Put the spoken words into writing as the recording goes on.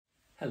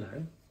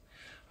Hello,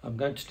 I'm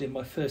going to do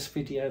my first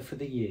video for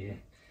the year.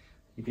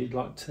 If you'd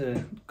like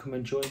to come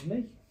and join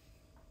me.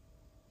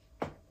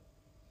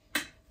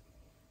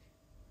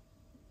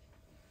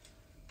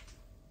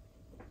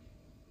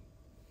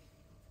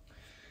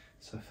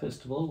 So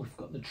first of all, we've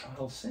got the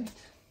trial set.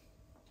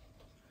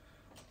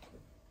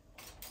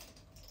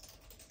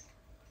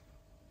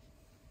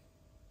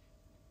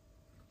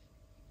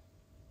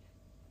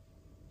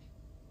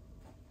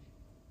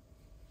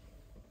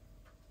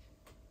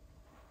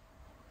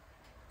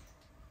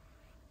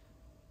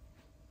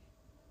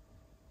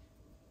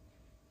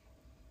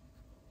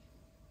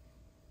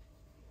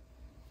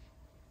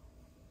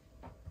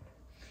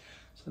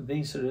 So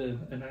these are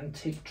an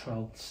antique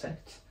trial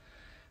set.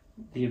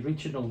 The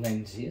original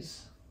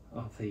lenses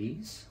are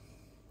these,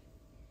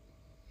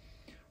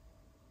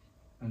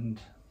 and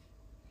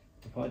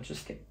if I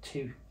just get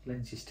two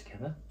lenses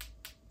together,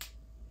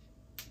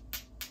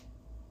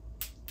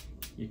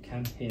 you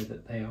can hear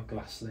that they are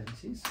glass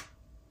lenses.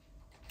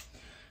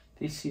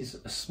 This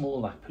is a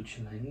small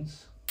aperture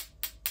lens,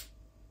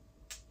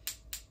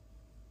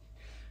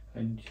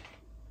 and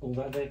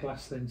although they're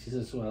glass lenses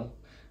as well,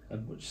 a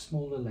much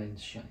smaller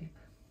lens shape.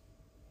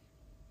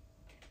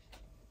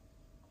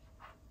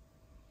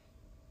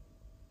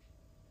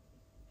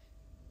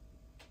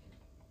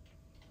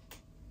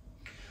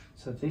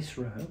 So this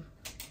row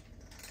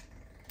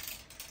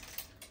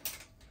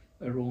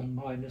are all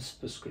minus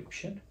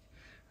prescription,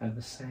 and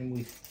the same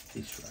with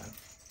this row.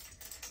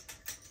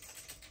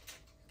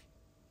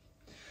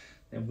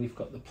 Then we've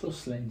got the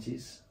plus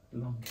lenses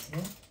along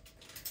here.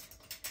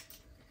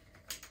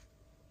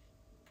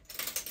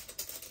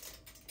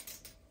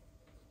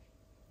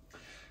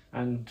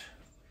 And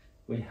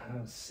we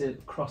have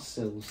cross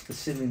sills, the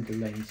cylinder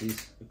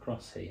lenses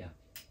across here.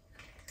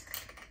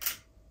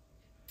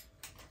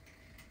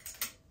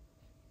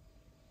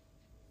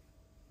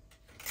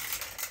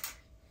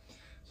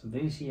 So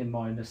these are your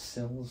minus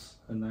sills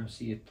and those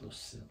are your plus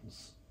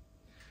sills.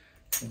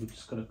 And we've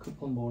just got a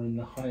couple more in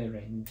the higher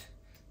end.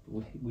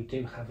 We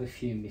do have a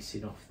few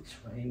missing off this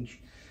range,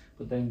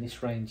 but then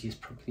this range is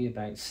probably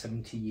about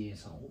 70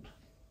 years old.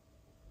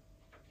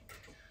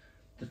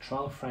 The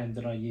trial frame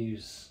that I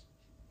use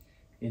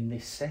in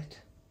this set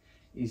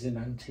is an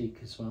antique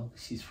as well.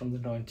 This is from the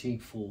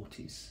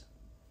 1940s,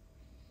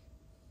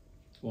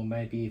 or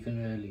maybe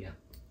even earlier.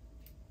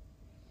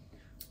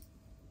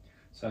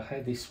 So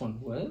how this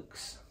one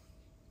works,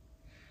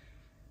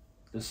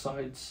 the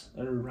sides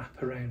are a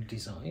wraparound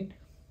design,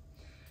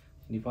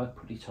 and if I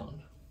put it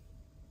on,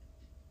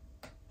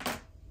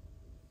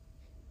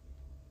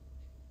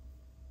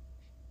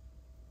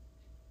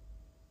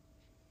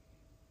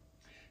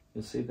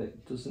 you'll see that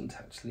it doesn't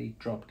actually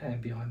drop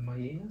down behind my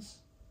ears,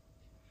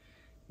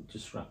 it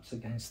just wraps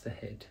against the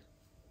head.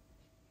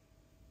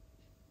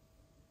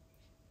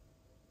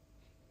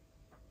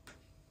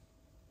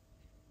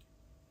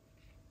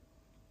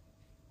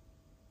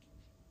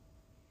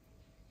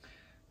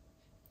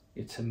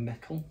 It's a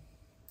metal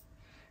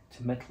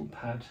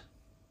pad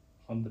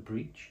on the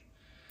bridge,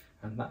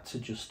 and that's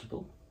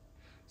adjustable,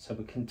 so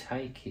we can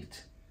take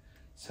it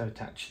so it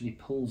actually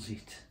pulls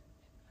it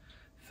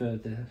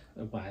further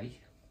away.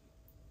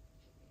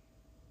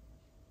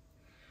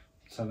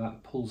 So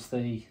that pulls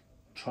the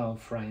trial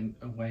frame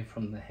away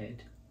from the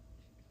head.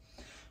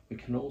 We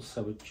can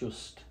also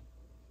adjust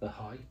the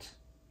height,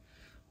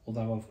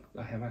 although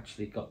I have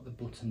actually got the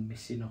button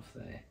missing off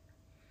there.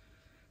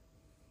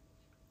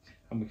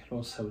 And we can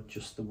also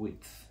adjust the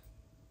width.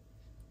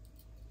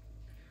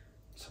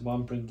 So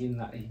I'm bringing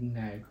that in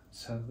now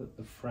so that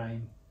the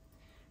frame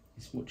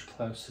is much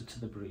closer to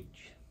the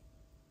bridge.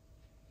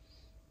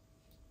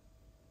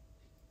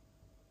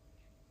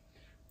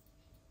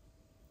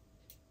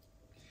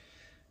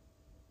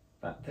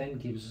 That then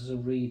gives us a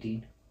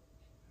reading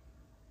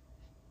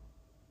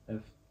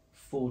of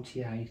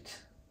 48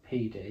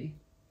 PD,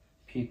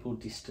 pupil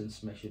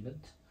distance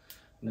measurement,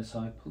 and as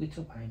I pull it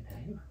away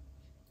now,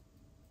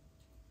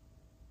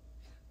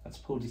 that's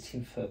pulled it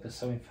in further,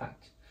 so in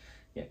fact,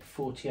 yep,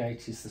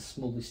 48 is the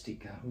smallest it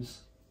goes.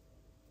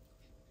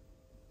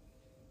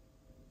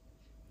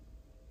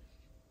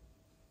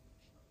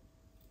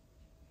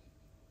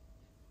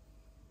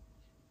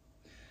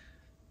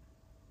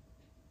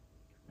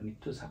 And it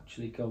does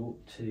actually go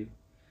up to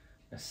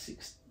a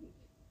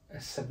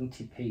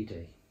 70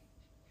 PD.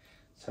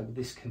 So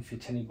this can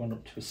fit anyone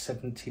up to a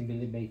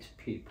 70mm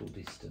pupil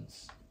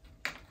distance.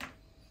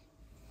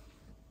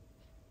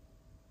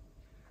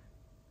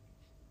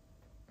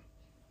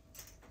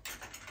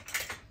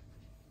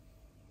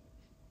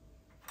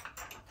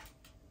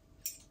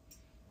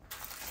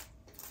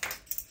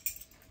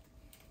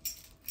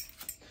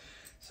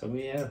 So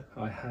here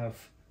I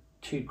have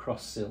two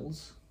cross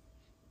sills.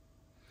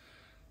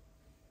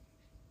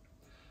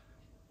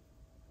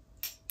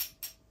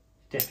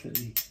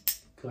 Definitely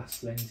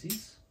glass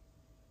lenses.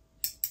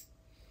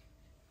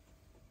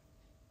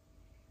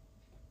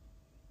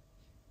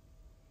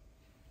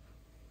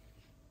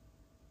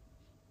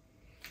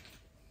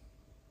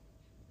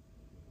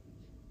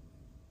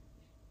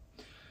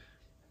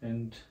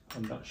 and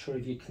I'm not sure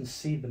if you can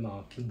see the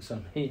markings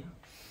on here,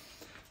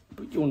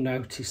 but you'll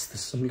notice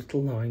there's some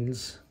little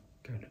lines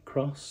going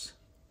across,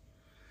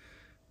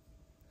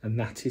 and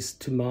that is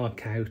to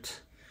mark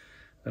out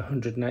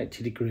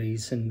 180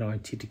 degrees and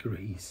 90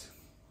 degrees.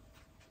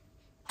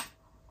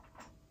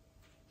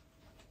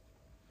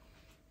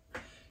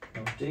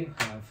 Now I do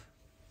have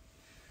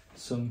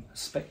some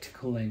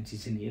spectacle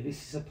lenses in here.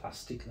 This is a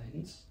plastic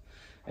lens,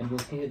 and you'll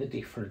hear the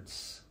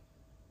difference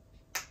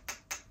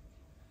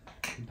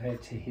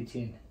compared to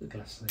hitting the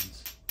glass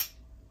lens.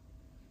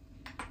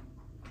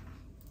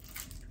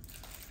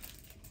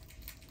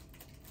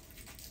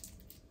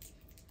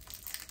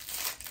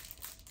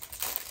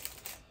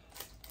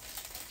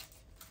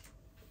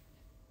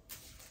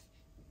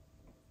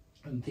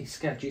 And this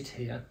gadget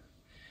here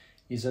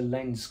is a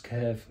lens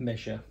curve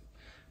measure.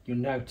 You'll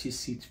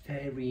notice it's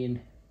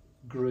varying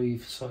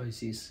groove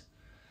sizes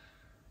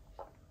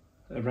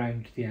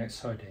around the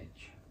outside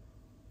edge.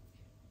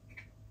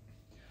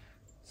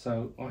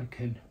 So I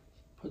can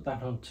put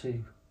that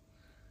onto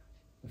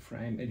the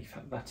frame, and in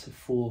fact that's a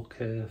 4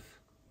 curve.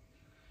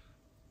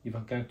 If I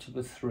go to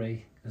the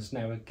 3, there's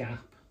now a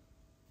gap.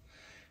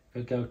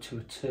 If I go to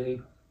a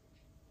 2,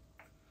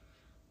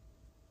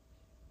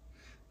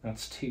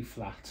 that's too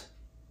flat.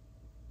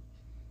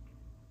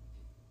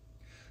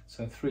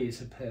 So 3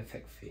 is a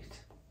perfect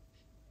fit.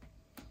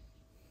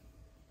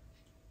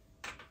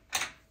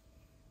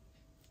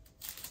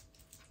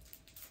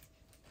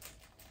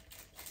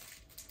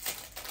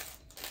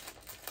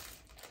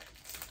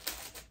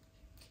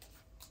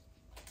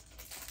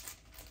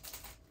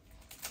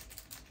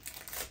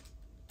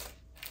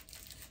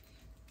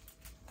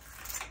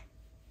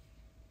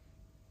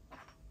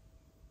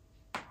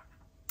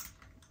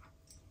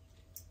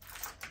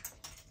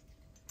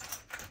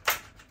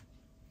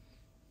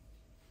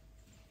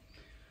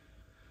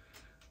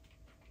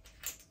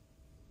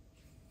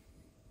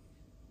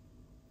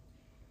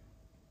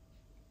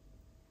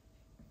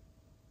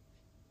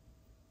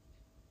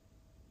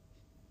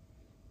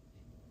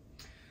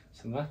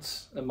 So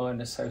that's a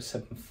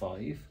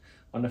 -0.75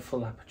 on a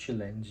full aperture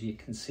lens. You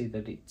can see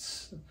that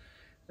it's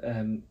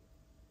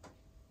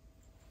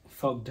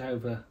fogged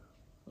over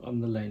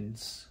on the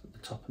lens at the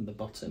top and the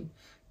bottom.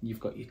 You've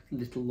got your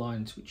little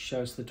lines which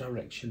shows the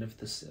direction of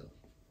the sill.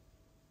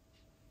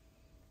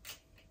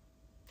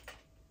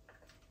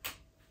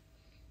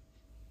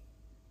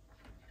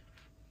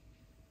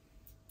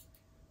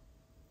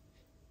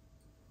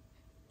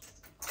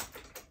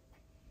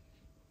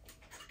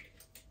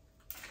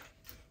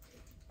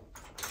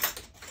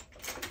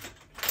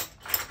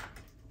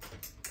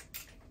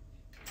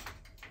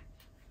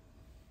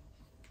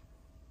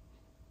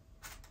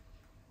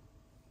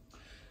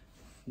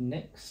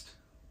 Next,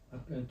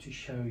 I'm going to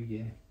show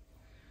you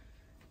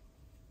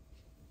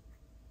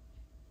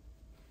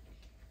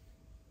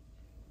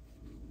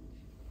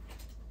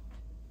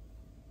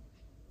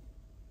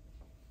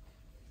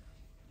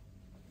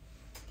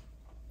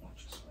I'll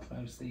just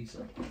close these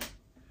up.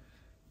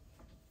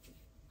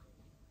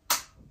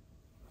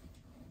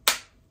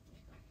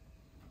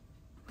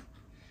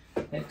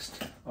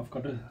 Next, I've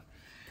got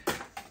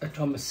a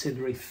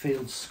domiciliary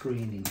field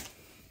screening.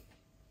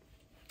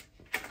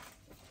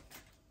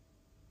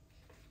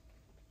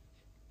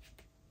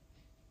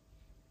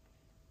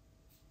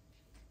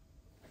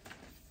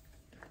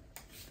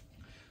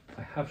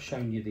 I have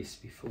shown you this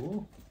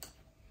before.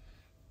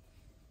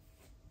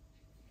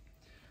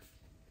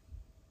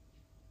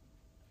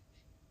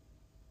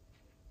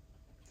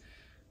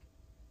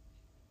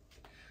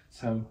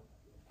 So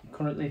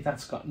currently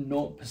that's got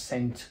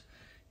 0%.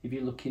 If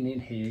you're looking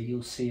in here,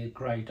 you'll see a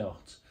grey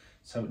dot.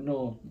 So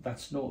no,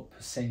 that's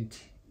 0%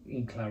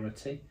 in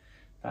clarity.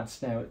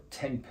 That's now at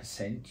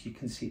 10%. You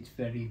can see it's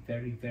very,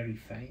 very, very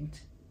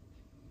faint.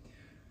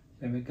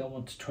 Then we go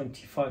on to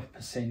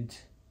 25%.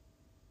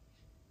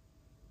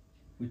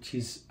 Which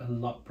is a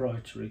lot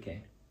brighter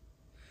again,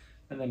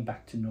 and then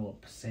back to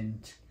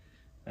 0%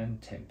 and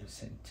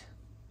 10%.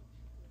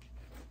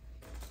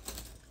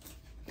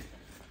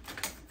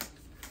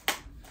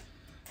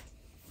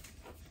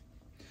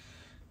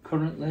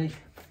 Currently,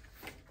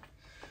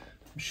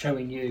 I'm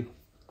showing you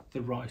the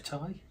right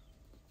eye.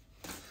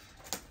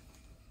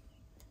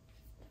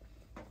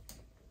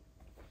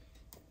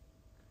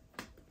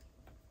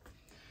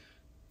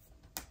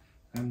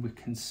 And we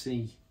can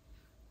see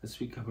as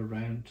we go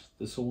around,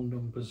 there's all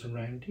numbers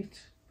around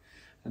it,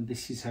 and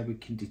this is how we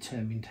can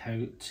determine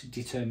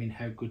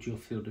how good your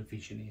field of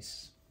vision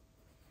is.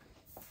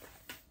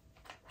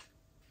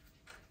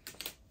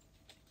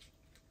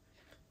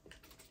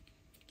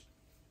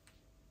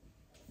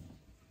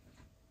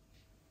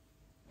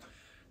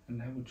 And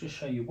now we'll just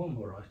show you one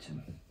more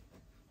item,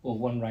 or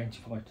one range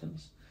of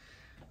items.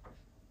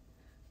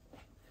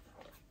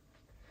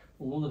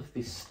 All of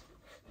this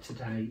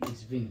today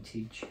is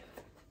vintage.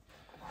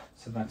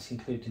 So that's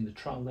including the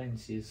trial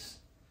lenses,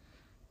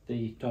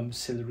 the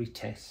domiciliary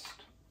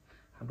test,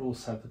 and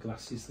also the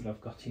glasses that I've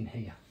got in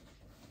here.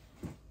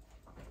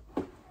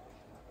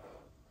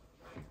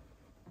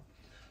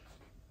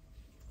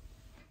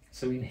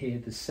 So in here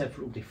there's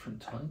several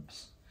different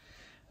types.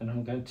 And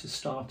I'm going to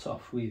start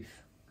off with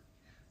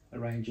a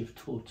range of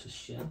tortoise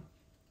shell.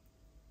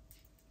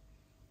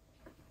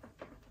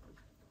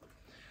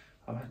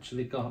 I've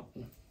actually got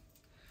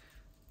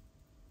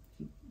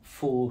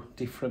 4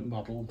 different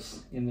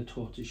models in the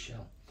tortoise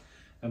shell,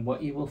 and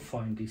what you will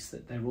find is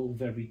that they're all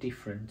very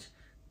different.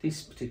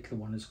 This particular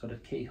one has got a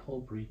keyhole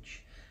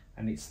bridge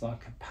and it's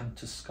like a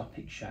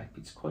pantoscopic shape.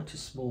 It's quite a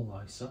small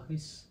eye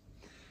size,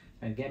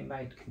 and again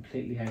made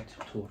completely out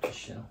of tortoise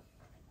shell,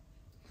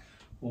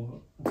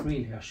 or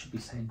really I should be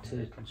saying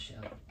turtle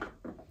shell.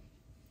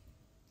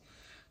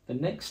 The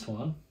next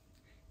one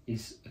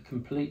is a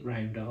complete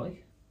round eye,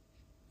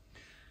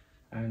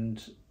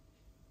 and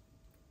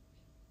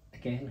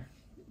again,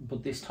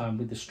 but this time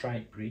with the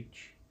straight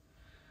bridge.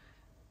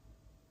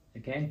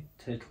 Again,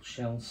 turtle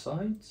shell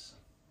sides.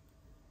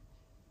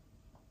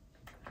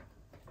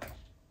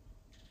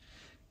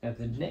 Now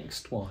the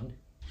next one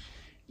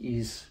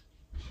is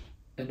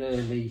an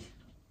early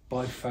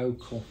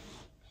bifocal,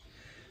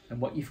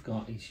 and what you've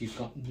got is you've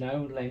got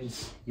no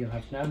lens, you'll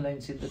have no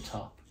lens in the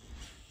top,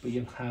 but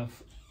you'll have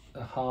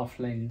a half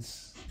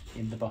lens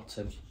in the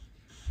bottom,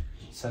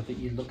 so that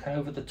you look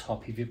over the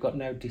top if you've got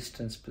no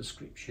distance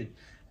prescription,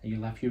 and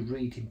you'll have your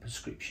reading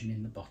prescription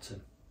in the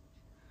bottom.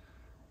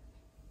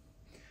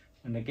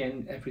 And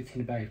again,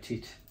 everything about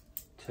it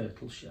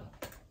turtle shell.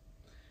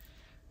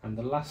 And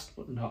the last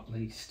but not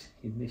least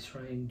in this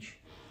range,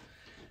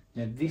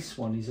 now this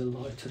one is a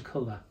lighter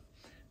colour.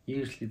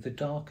 Usually the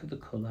darker the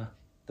colour,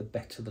 the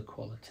better the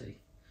quality.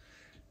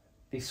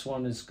 This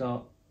one has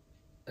got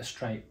a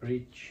straight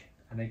bridge,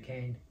 and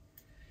again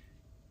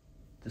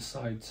the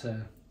sides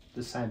are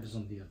the same as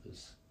on the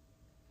others.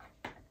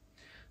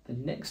 The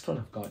next one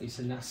I've got is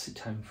an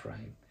acetone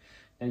frame.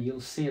 Now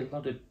you'll see a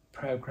lot of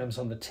programs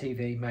on the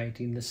TV made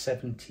in the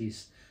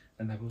 70s,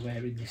 and they were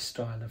wearing this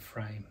style of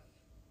frame.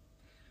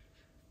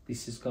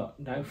 This has got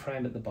no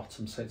frame at the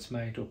bottom, so it's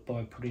made up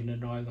by putting a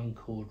nylon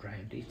cord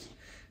around it.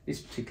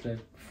 This particular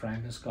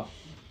frame has got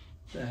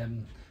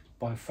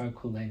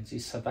bifocal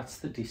lenses, so that's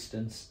the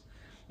distance,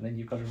 and then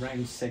you've got a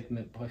round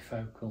segment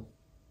bifocal.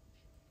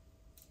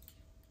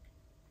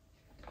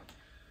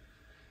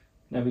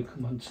 Now we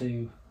come on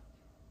to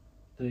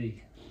the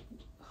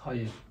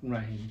higher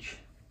range.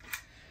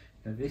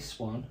 Now this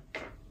one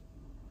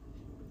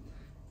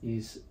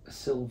is a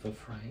silver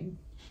frame,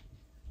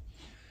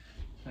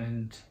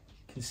 and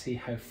you can see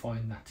how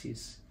fine that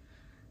is.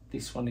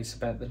 This one is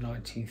about the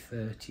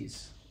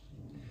 1930s.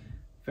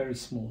 Very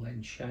small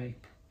lens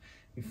shape.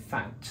 In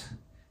fact,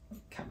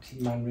 Captain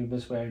Manry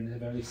was wearing a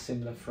very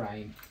similar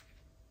frame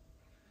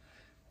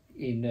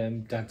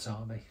in Dad's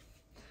Army.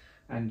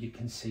 And you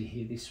can see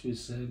here this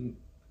was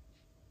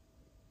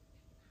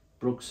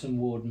Brooks and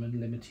Wardman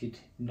Limited,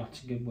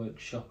 Nottingham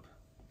Workshop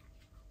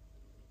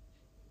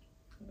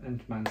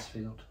and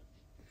Mansfield.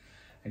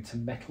 It's a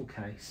metal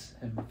case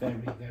and very,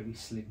 very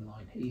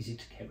slimline, easy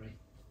to carry.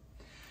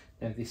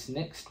 Now this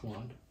next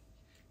one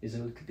is a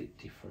little bit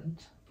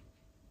different.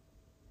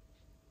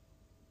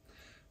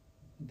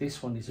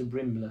 This one is a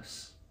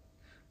rimless,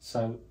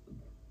 so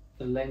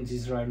the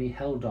lenses are only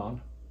held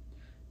on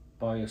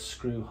by a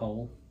screw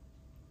hole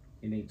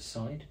in each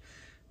side,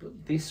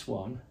 but this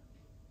one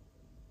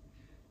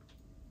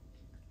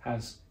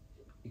has,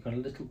 you've got a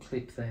little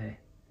clip there,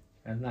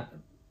 and that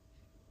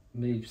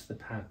moves the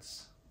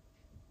pads,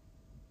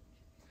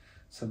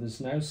 so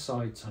there's no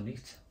sides on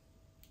it.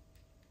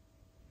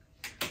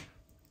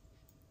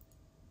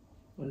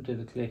 Undo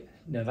the clip.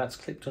 Now that's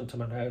clipped onto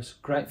my nose,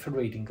 great for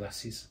reading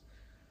glasses,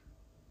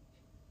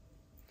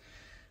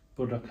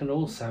 but I can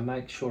also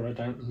make sure I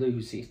don't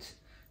lose it,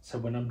 so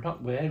when I'm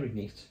not wearing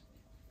it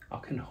I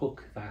can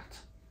hook that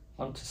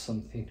onto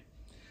something,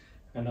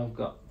 and I've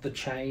got the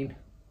chain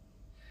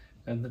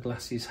and the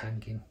glasses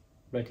hanging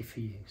ready for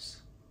use.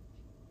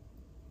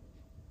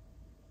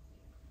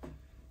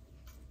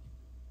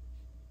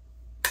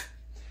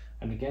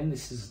 And again,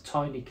 this is a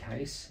tiny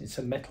case, it's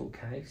a metal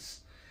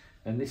case,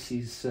 and this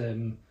is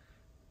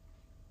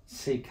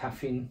C.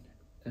 Caffeine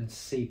and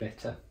C.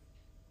 Better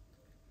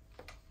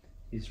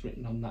is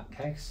written on that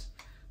case,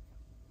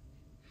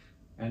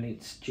 and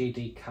it's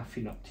GD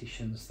Caffeine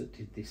Opticians that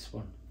did this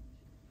one,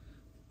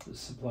 that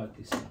supplied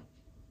this one.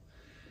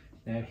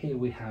 Now here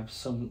we have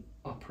some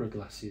opera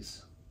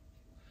glasses.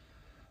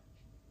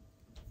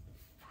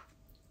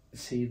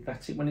 See,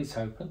 that's it when it's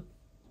open.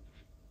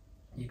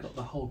 You've got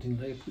the holding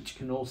loop, which you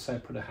can also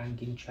put a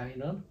hanging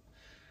chain on.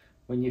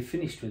 When you're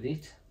finished with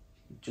it,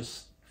 it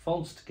just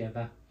folds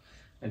together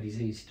and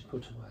is easy to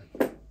put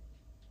away.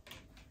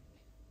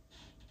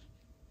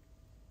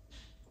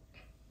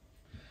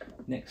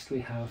 Next we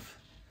have,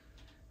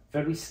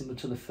 very similar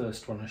to the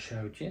first one I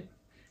showed you,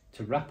 it's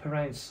a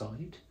wraparound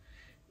side.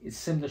 It's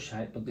similar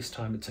shape, but this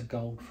time it's a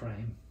gold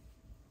frame.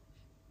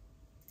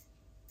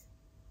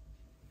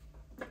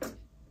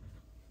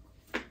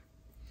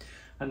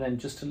 And then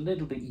just a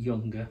little bit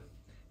younger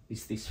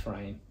is this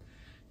frame.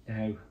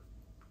 Now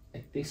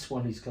this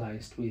one is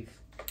glazed with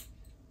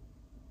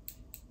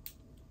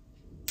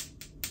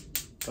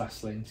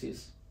glass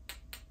lenses,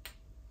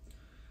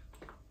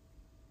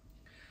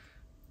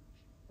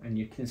 and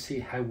you can see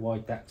how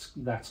wide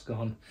that's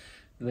gone.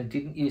 They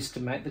didn't used to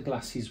make the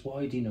glasses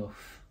wide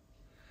enough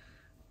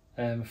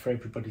for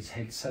everybody's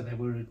head, so they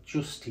were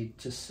adjusted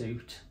to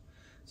suit.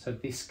 So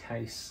this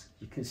case,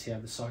 you can see how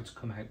the sides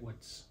come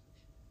outwards.